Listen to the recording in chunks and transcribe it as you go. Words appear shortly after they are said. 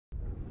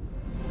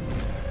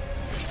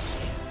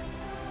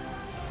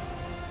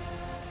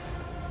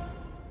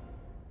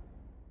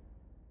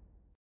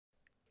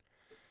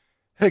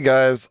Hey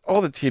guys,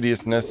 all the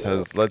tediousness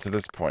has led to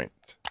this point.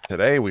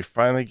 Today we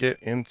finally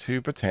get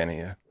into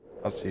Botania.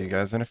 I'll see you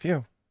guys in a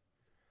few.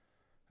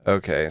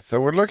 Okay,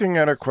 so we're looking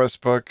at our quest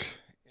book.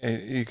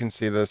 You can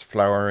see this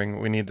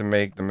flowering. We need to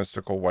make the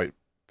mystical white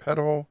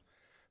petal,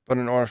 but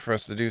in order for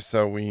us to do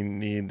so, we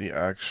need the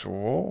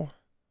actual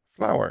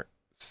flower.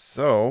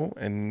 So,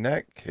 in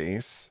that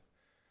case,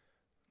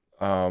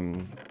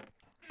 um,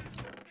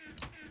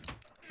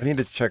 I need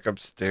to check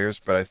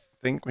upstairs, but I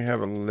think we have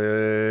a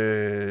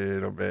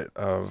little bit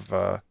of,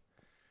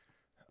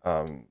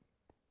 um,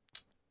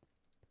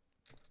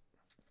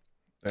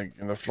 like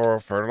in the floral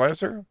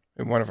fertilizer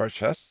in one of our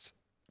chests.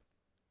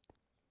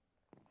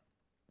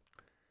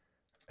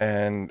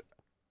 And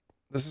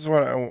this is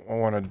what I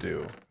want to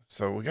do.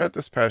 So we got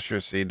this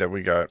pasture seed that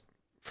we got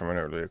from an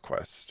earlier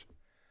quest.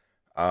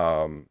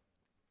 Um,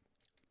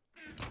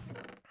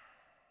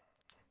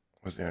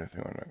 what's the other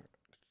thing on that?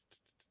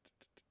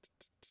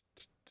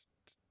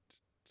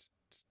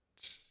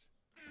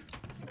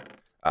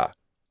 Ah,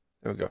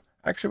 there we go.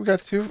 Actually, we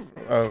got two,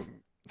 count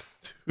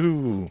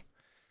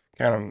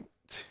them,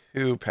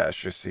 two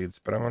pasture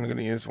seeds, but I'm only going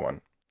to use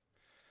one.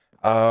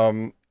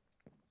 Um,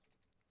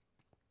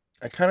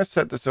 I kind of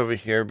set this over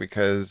here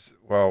because,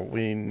 well,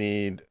 we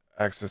need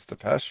access to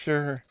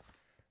pasture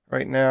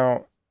right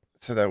now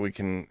so that we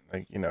can,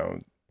 like,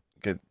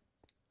 get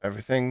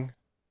everything.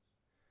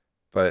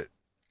 But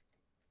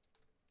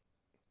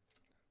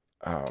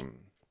Um,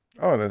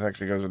 oh, this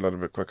actually goes a little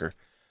bit quicker.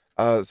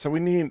 So we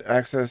need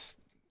access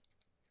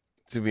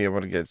to be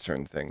able to get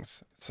certain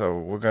things. So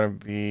we're gonna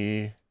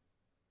be.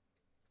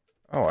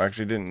 Oh, I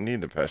actually didn't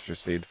need the pasture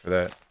seed for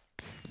that.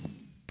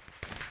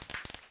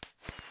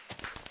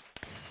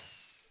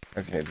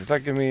 Okay, does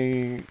that give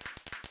me?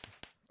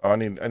 Oh, I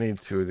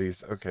need two of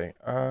these. Okay.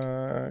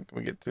 Can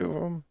we get two of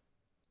them?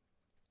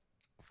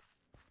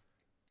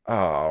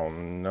 Oh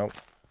no.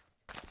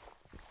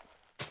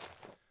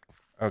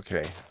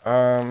 Okay.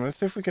 Let's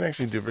see if we can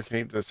actually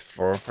duplicate this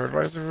floral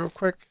fertilizer real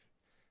quick,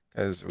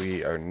 because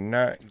we are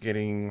not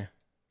getting.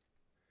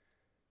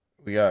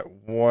 We got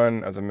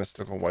one of the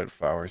mystical white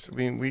flowers.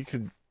 We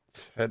could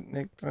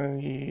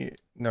technically,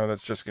 no,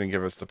 that's just gonna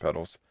give us the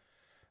petals.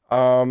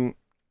 Um,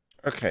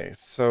 okay,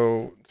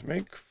 so to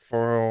make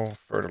floral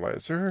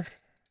fertilizer,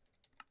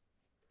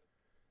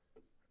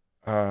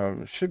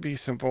 should be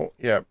simple.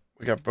 Yeah,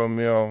 we got bone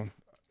meal,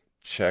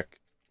 check.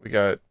 We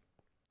got,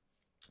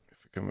 if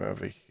we come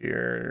over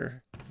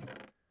here,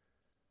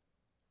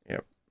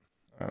 yep,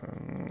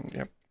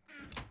 yep,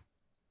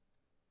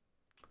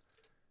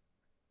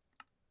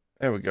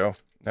 there we go.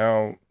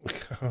 Now we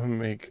gotta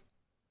make,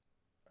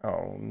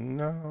 oh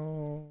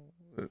no,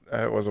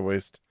 that was a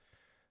waste.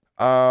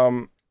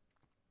 Um,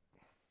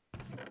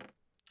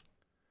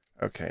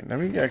 okay, let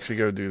me actually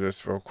go do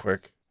this real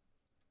quick,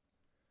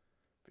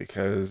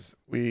 because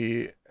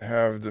we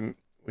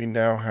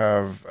now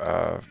have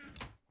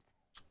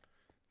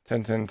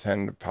 10 10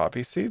 10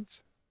 poppy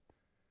seeds.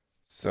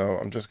 So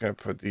I'm just going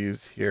to put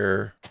these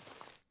here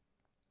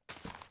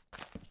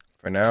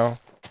for now.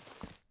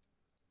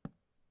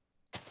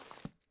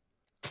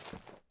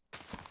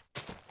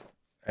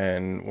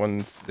 And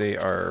once they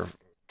are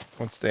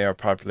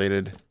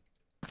populated,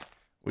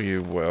 we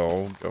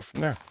will go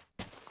from there.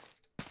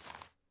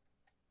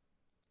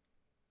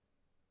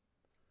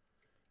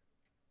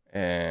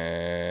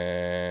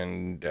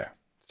 And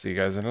see you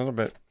guys in a little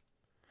bit.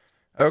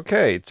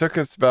 Okay, it took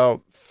us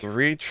about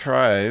 3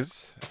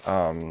 tries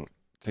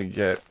to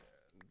get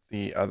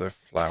the other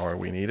flower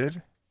we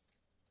needed.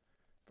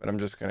 But I'm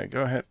just gonna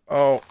go ahead.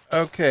 Oh,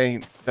 okay.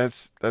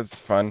 That's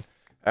fun.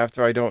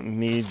 After I don't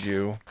need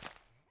you.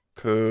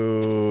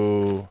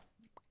 Poo.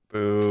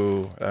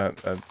 Boo.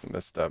 That's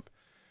messed up.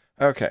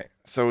 Okay,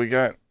 so we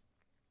got.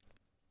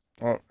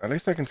 Well, at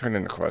least I can turn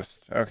in a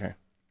quest. Okay.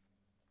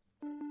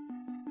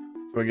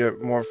 So we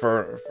get more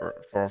for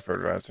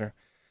fertilizer.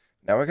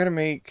 Now we're gonna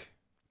make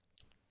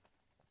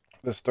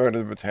the start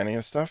of the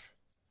Botania stuff.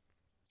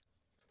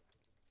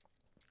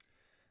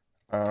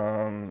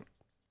 Um,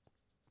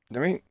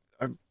 I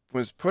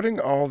was putting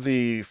all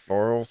the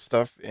floral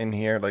stuff in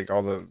here, like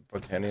all the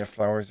Botania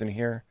flowers in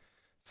here.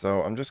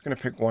 So I'm just gonna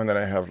pick one that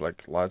I have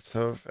like lots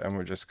of, and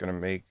we're just gonna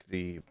make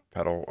the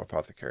petal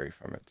apothecary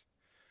from it.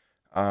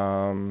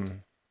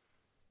 Um,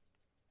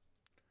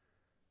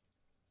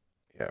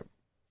 yeah,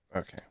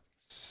 okay.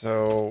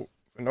 So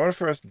in order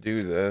for us to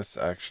do this,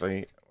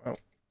 actually,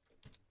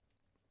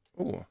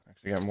 well,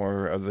 actually got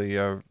more of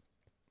the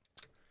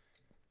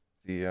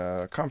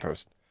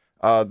compost.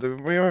 We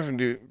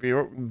don't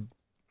even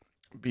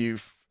be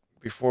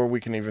before we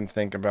can even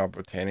think about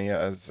Botania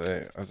as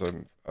a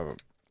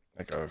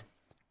like a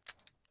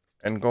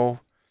end goal.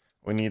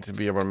 We need to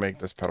be able to make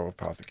this petal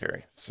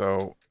apothecary.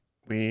 So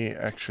we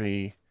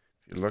actually,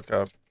 if you look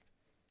up,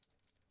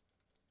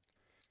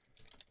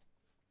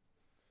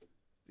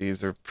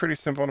 these are pretty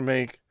simple to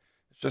make.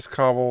 It's just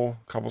cobble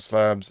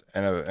slabs,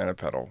 and a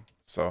petal.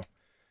 So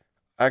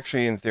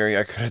actually, in theory,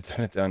 I could have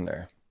done it down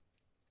there,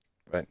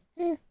 but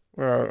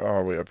we're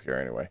all the way up here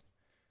anyway.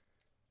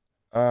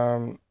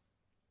 Um,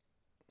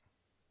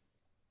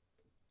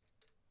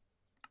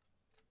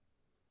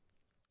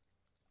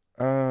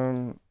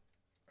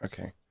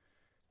 Okay.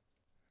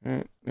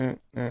 There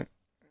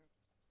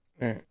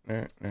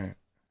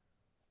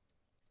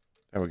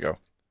we go.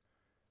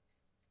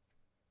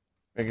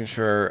 Making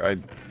sure I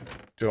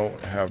don't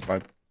have my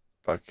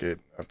bucket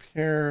up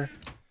here.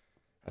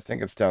 I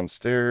think it's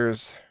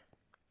downstairs.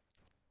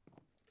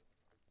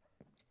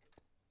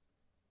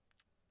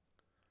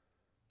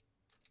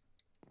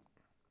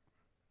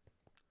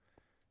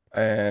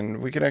 And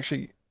we can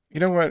actually, you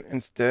know what?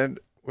 Instead,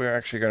 we're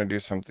actually going to do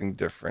something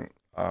different.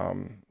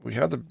 We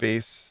have the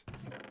base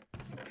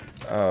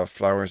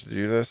flowers to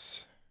do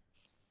this.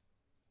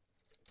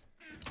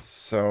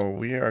 So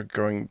we are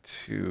going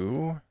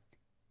to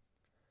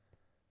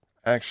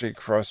actually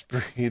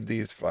crossbreed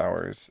these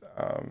flowers.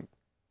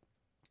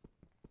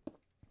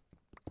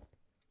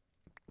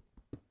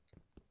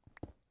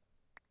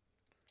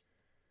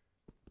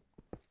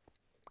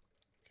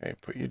 Okay,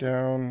 put you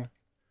down.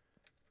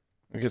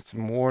 We get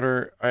some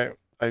water. I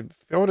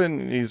filled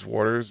in these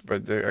waters,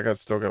 but I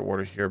still got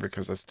water here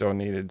because I still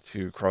needed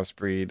to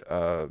crossbreed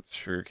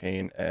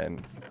sugarcane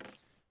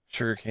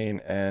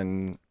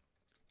and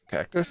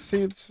cactus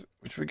seeds,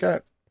 which we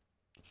got.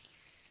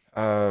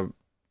 Uh,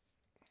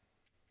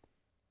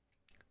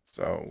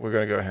 so we're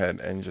gonna go ahead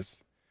and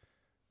just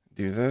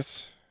do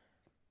this.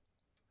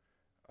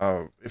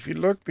 If you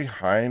look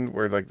behind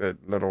where like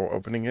that little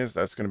opening is,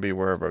 that's gonna be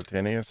where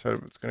Botania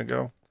said it's gonna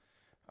go.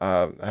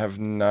 I have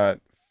not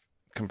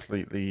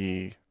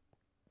completely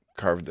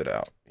carved it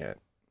out yet.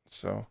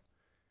 So,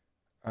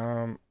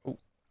 oh,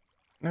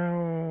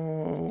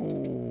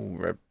 no,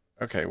 rip.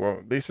 Okay, well,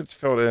 at least it's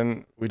filled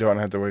in. We don't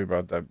have to worry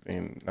about that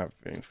being not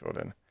being filled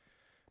in.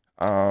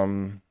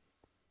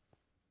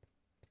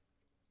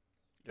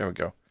 There we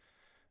go.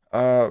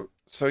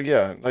 So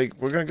yeah, like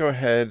we're gonna go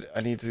ahead.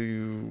 I need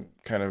to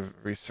kind of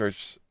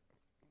research.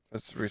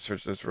 Let's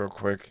research this real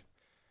quick.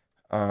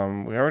 We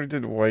already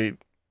did white.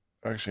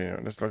 Actually, no,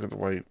 let's look at the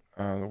white.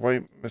 The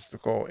white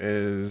mystical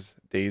is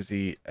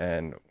daisy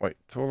and white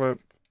tulip.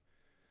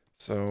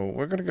 So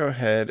we're gonna go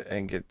ahead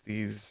and get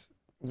these,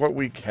 what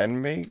we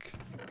can make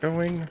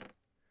going.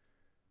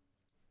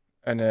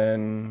 And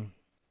then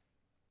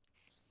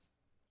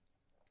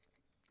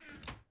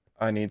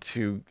I need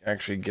to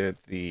actually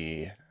get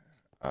the,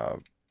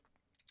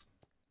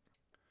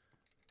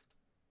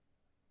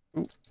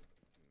 ooh,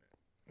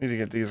 need to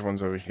get these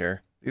ones over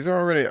here. These are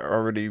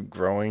already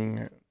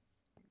growing,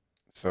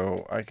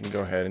 so I can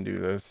go ahead and do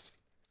this.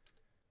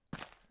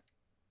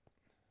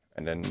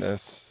 And then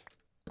this,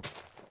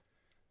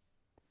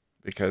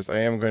 because I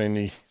am going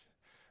to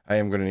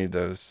need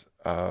those.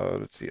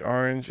 Let's see,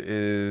 orange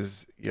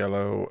is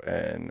yellow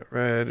and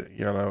red.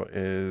 Yellow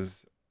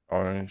is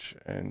orange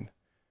and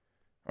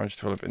orange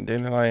tulip and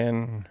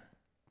dandelion.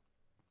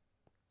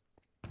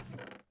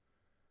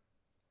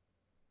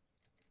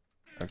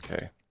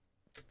 Okay.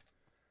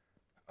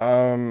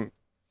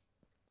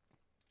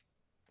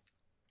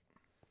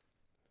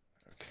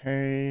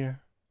 Okay.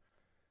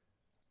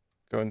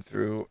 Going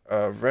through.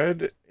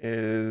 Red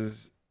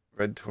is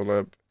red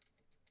tulip.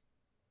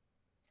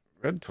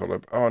 Red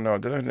tulip. Oh no,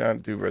 did I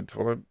not do red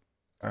tulip?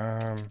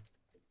 Um,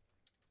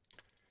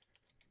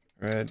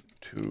 red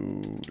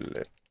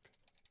tulip.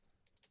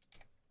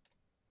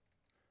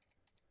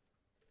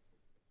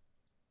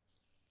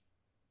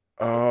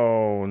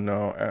 Oh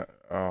no.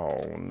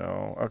 Oh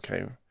no.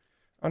 Okay.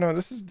 Oh no,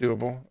 this is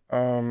doable.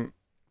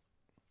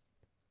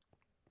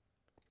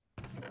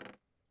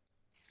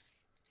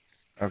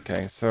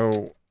 Okay,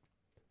 so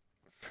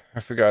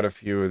I forgot a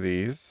few of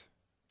these,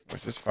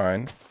 which is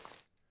fine.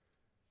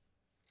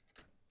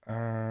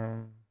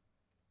 Um,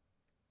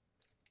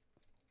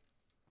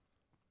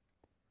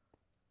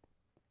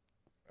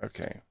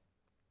 okay.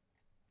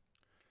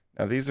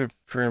 Now these are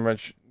pretty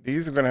much,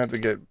 these are going to have to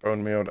get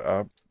bone mealed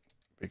up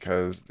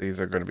because these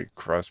are going to be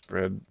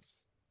crossbred.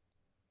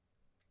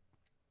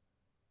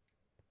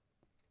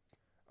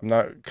 I'm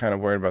not kind of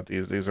worried about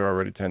these. These are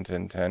already 10,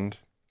 10, 10 for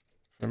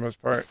the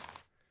most part.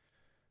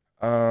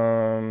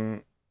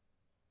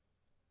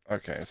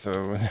 Okay,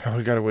 so now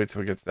we gotta wait till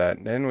we get that.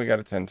 And then we got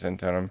a 10, 10,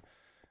 10 them.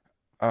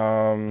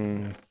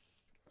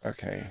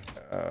 Okay.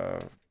 Is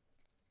there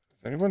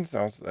anyone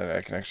else that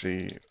I can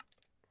actually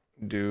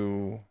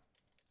do?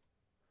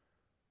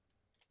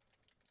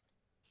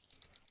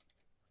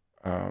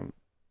 Um,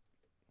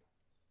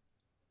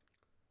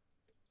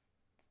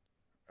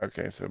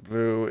 okay, so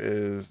blue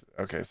is,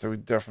 okay, so we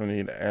definitely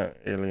need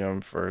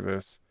allium for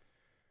this.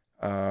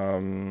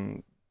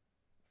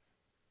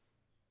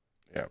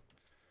 Yeah.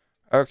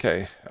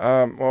 Okay.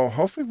 Well,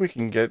 hopefully we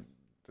can get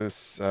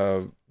this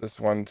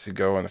one to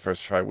go on the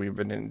first try. We've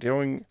been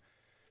dealing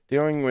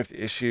with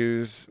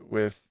issues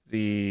with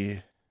the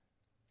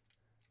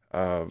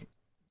uh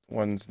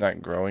ones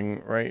not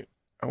growing right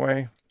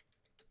away.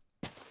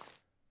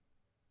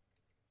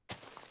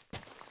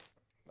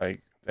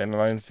 Like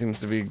dandelion seems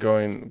to be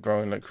growing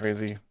like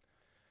crazy.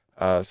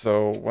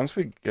 So once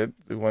we get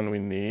the one we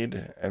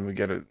need and we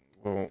get it,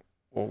 we'll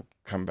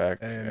come back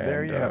And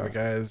there you have it,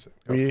 guys.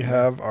 go We from there.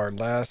 have our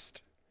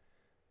last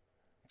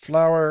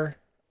flower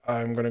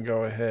I'm going to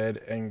go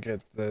ahead and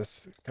get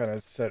this kind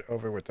of set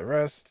over with the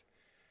rest.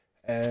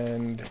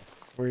 And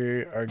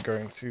we are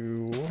going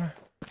to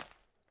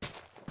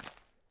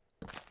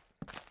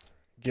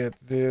get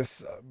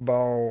this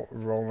ball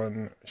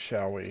rolling,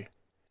 shall we?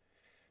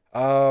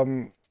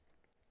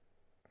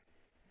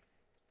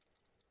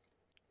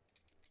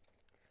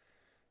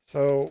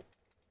 So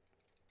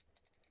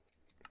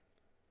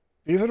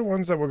these are the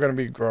ones that we're going to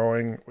be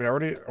growing. I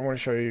want to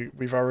show you,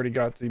 we've already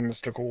got the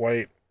mystical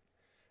white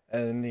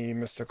and the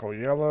mystical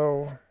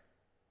yellow.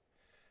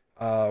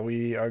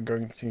 We are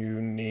going to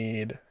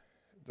need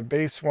the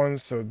base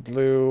ones, so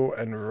blue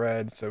and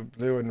red. So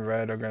blue and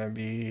red are going to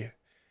be,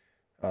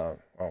 well,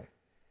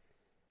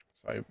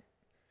 so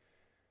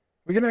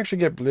we can actually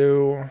get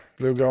blue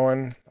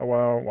going a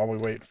while we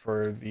wait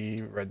for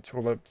the red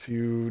tulip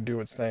to do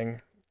its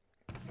thing.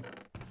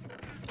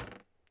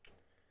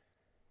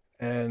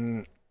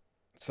 And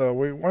so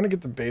we want to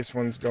get the base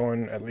ones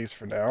going at least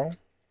for now,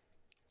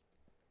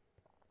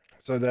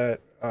 so that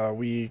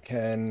we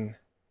can,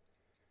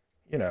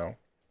 you know,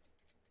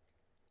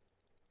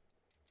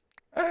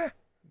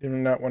 do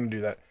not want to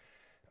do that.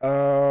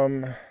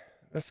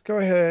 Let's go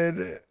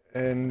ahead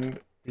and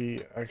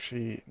we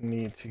actually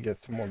need to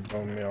get some more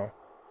bone meal.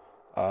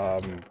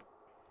 I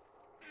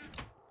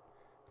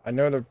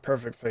know the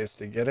perfect place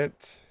to get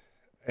it.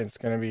 It's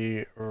gonna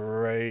be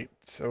right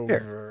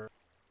over.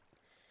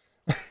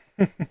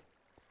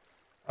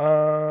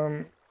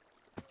 I'm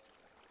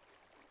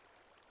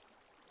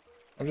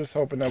just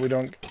hoping that we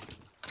don't.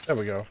 There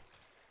we go.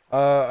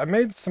 I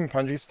made some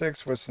punji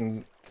sticks with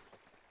some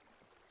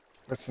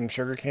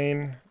sugar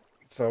cane,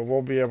 so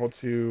we'll be able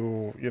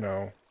to, you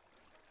know,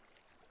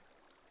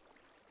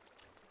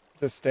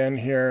 just stand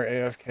here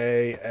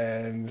AFK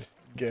and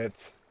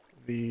get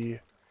the,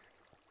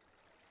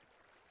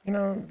 you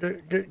know,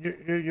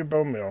 get your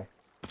bone meal.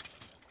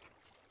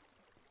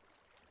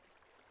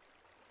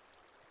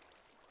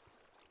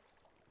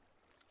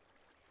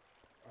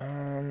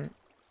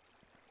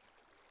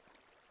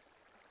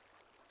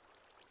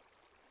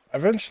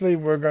 Eventually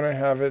we're gonna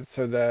have it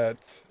so that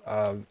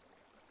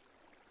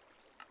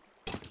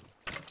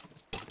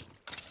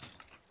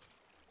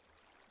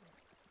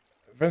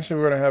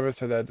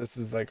this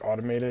is like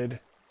automated.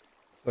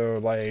 So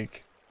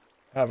like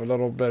have a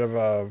little bit of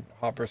a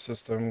hopper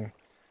system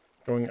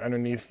going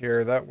underneath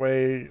here. That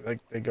way, like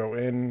they go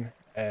in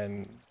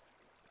and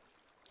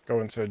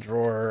go into a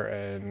drawer,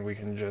 and we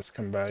can just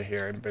come by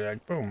here and be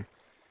like, boom,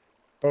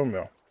 bone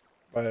meal.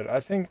 But I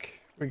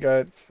think we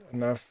got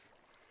enough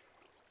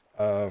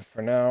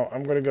for now.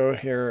 I'm gonna go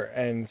here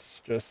and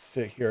just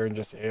sit here and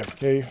just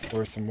AFK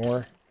for some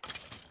more.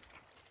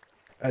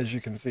 As you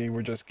can see,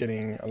 we're just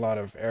getting a lot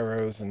of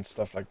arrows and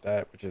stuff like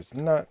that, which is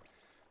not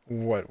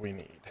what we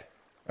need.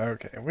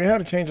 Okay, we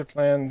had a change of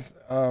plans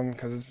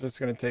because it's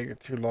just going to take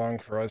too long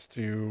for us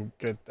to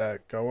get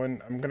that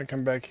going. I'm going to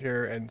come back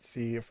here and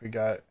see if we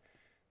got...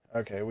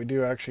 Okay, we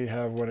do actually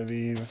have one of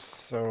these,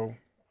 so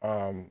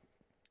we're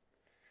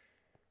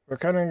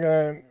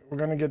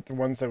gonna get the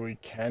ones that we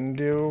can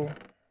do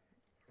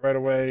right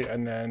away,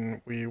 and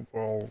then we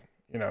will,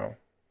 you know,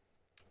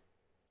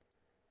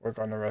 work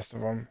on the rest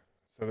of them.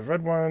 So the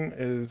red one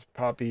is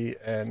poppy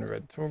and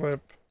red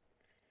tulip.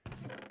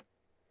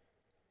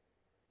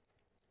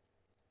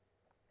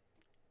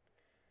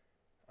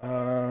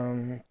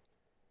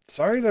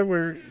 Sorry that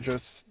we're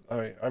just,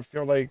 I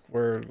feel like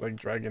we're like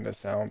dragging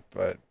this out,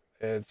 but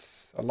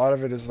it's, a lot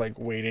of it is like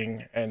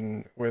waiting,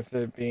 and with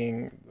it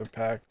being the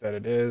pack that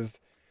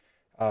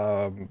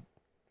um,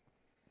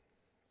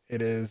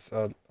 it is,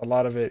 a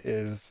lot of it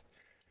is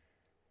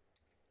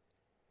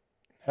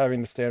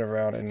having to stand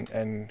around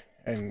and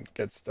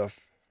get stuff,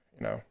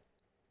 you know.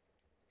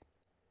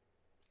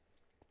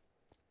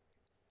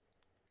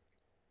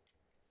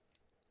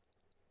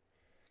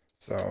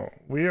 So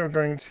we are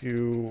going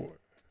to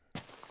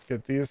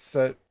get these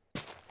set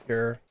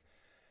here.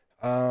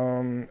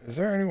 Is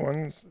there any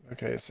ones?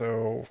 Okay,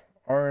 so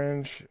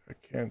orange, I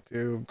can't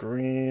do.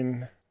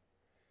 Green,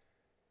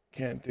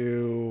 can't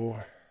do.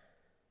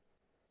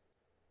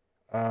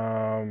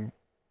 Blue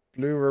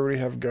we already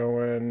have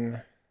going.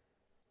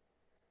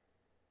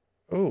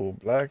 Oh,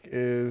 black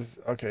is,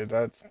 okay,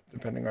 that's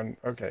depending on,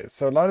 okay,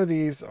 so a lot of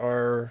these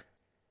are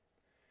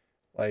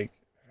like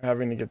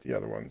having to get the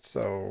other ones.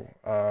 So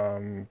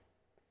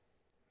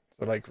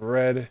like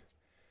red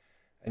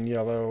and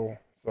yellow.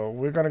 So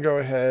we're gonna go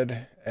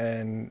ahead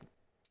and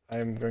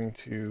I'm going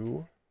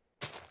to,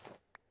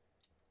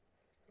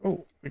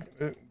 oh,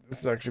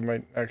 this actually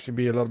might actually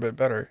be a little bit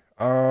better.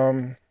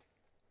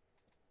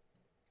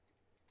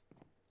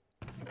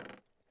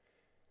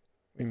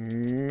 We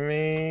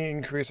may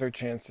increase our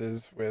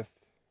chances with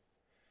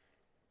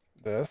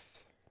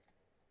this.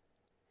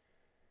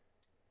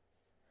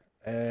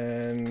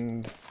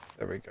 And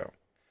there we go.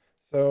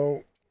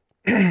 So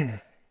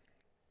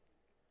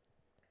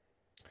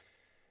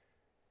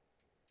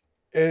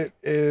it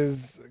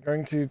is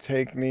going to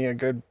take me a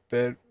good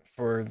bit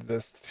for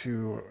this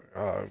to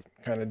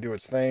kind of do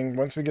its thing.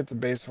 Once we get the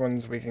base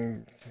ones, we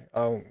can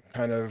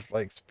kind of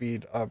like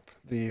speed up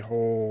the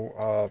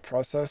whole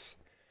process,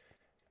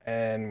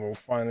 and we'll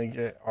finally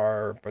get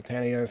our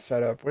Botania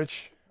set up,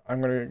 which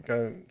I'm going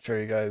to show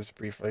you guys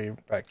briefly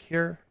back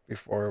here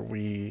before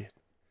we,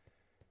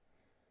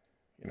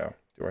 do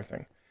our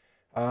thing.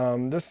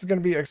 This is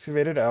going to be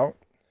excavated out.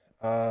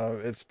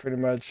 It's pretty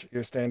much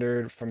your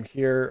standard from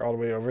here all the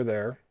way over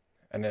there,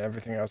 and then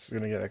everything else is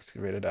going to get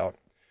excavated out.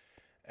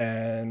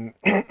 And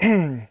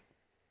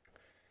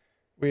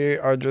we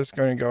are just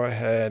going to go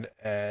ahead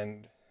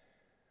and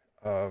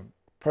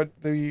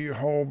put the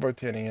whole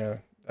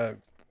Botania,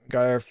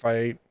 Gaia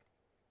fight,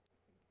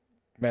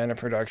 mana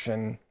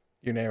production,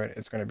 you name it,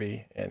 it's going to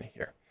be in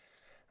here.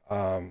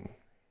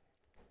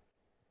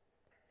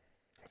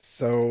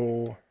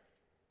 So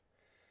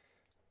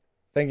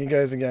thank you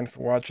guys again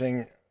for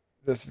watching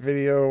this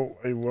video.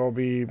 We will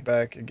be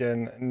back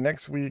again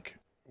next week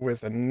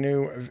with a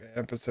new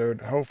episode.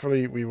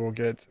 Hopefully we will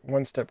get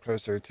one step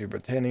closer to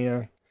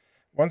Botania.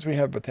 Once we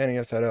have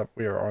Botania set up,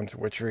 we are on to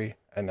witchery,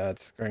 and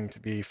that's going to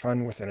be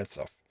fun within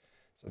itself.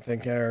 So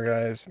thank you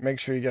guys. Make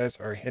sure you guys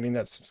are hitting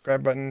that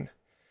subscribe button.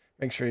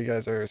 Make sure you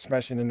guys are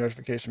smashing the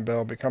notification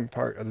bell, become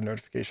part of the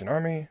notification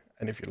army,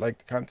 and if you like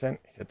the content,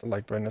 hit the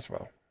like button as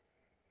well.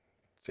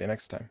 See you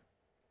next time.